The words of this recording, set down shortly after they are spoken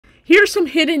Here's some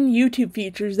hidden YouTube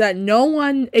features that no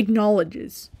one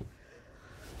acknowledges.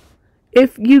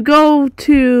 If you go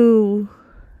to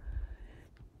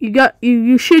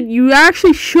you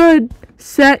actually should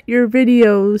set your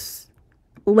video's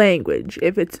language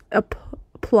if it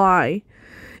applies.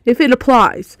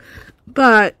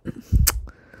 But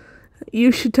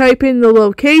you should type in the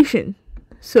location.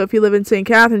 So if you live in St.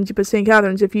 Catharines, you put St.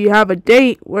 Catharines. If you have a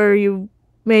date where you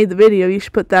made the video, you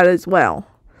should put that as well.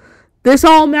 This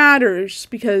all matters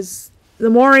because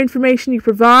the more information you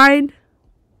provide,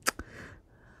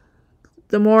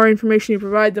 the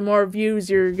more views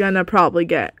you're gonna probably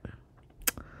get.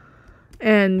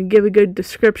 And give a good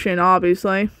description,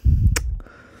 obviously.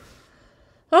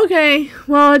 Okay,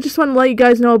 well, I just want to let you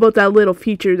guys know about that little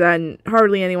feature that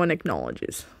hardly anyone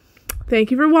acknowledges. Thank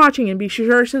you for watching, and be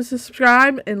sure to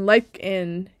subscribe and like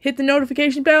and hit the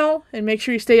notification bell, and make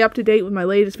sure you stay up to date with my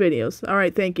latest videos.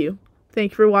 Alright, thank you.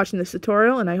 Thank you for watching this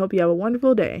tutorial, and I hope you have a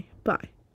wonderful day. Bye.